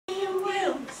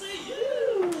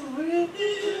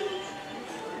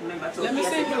Let me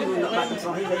see. He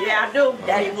said, yeah, I do.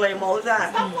 Daddy play him all the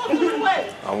time.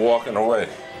 I'm walking away.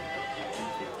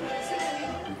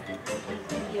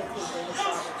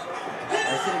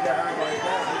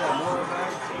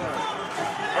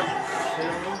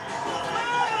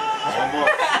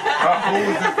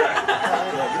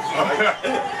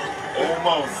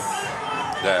 Almost.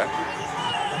 Yeah.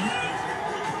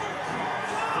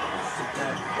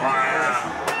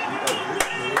 Wow.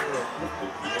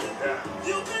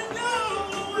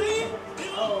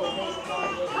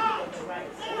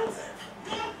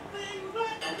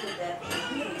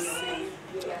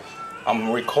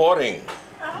 I'm recording.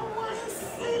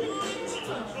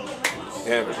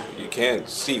 Yeah, you can't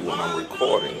see when I'm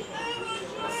recording.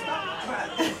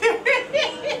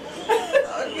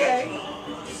 Okay.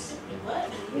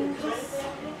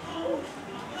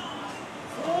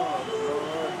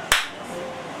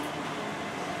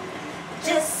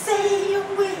 Just say you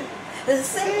will.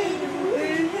 Say you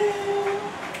will.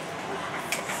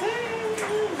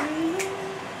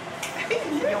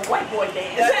 Your white boy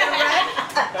dance. That's right.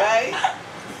 Right?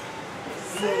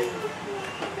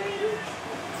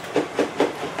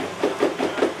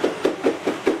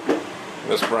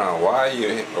 Miss Brown, why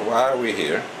are we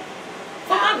here?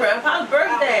 For my grandpa's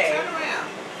birthday. Turn around.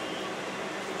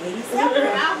 87.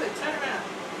 Alvin, turn around.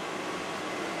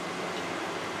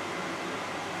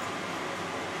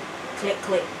 Click,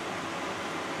 click.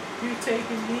 You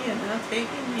taking me and I'm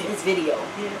taking you. It's video.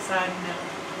 Yes, I know.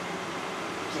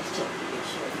 Just check to make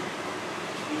sure.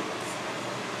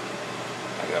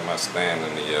 I got my stand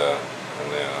in the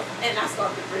And I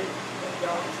started to bring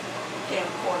y'all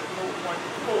camcorder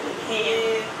hold the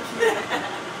hand.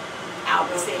 I'll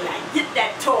be saying like, get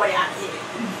that toy out here.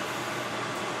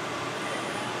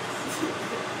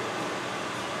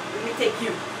 Let me take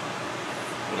you.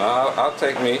 No, I'll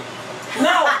take me.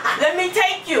 No, let me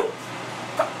take you.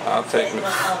 I'll take me.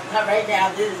 Right now,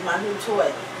 this is my new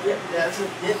toy.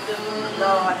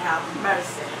 Lord have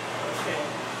mercy. Okay.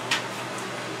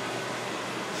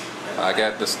 I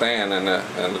got the stand in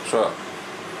the truck.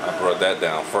 I brought that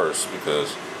down first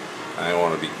because I didn't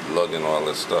want to be lugging all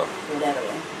this stuff. Throw that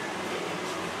away.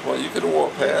 Well, you could have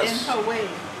walked past. In her way.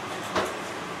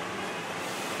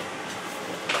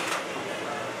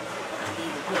 I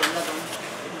need to put another one.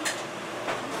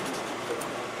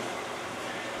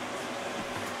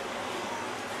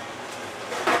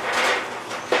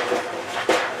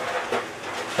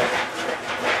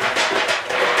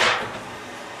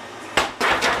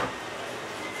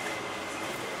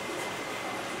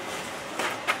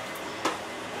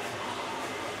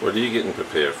 What are you getting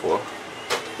prepared for?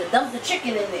 To dump the chicken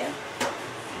in there.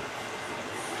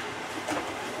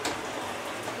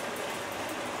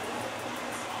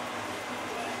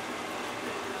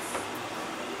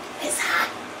 It's hot.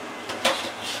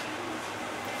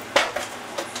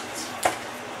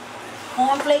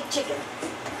 Cornflake chicken.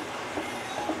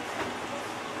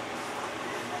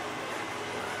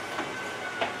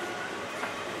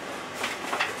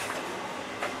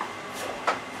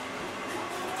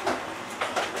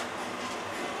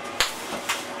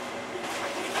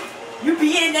 You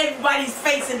be in everybody's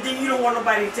face and then you don't want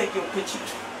nobody to take your picture.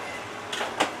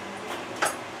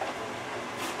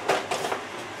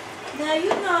 Now you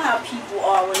know how people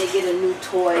are when they get a new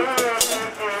toy.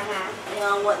 They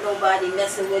don't want nobody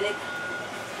messing with it.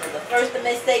 And the first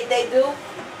mistake they do,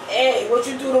 hey, what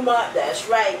you do to my? That's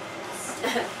right.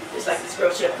 Just like this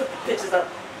girl, she put the pictures up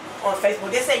on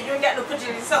Facebook. They say you ain't got no pictures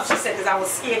of yourself. She said because I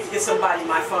was scared to get somebody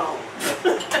my phone.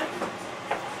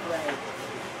 Right.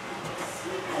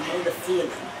 I know the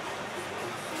feeling.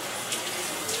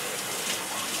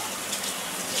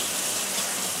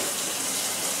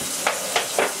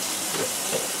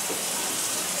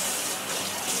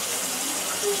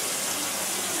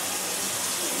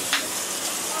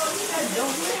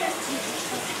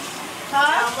 Huh?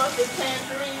 How much is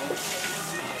tangerine?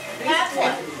 Half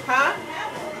one. Huh?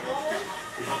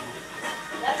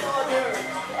 That's all there.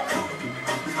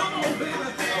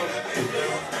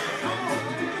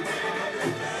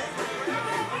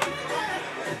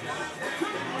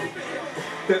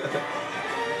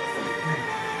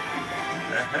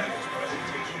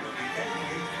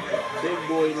 Big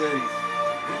boy ladies.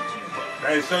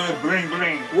 Hey, show them bling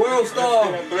bling. World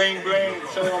star. Bling bling.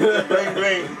 Show them the bling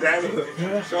bling, daddy.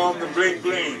 Show them the bling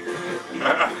bling.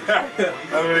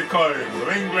 That's what they call it.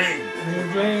 Bling bling.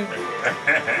 Bling bling.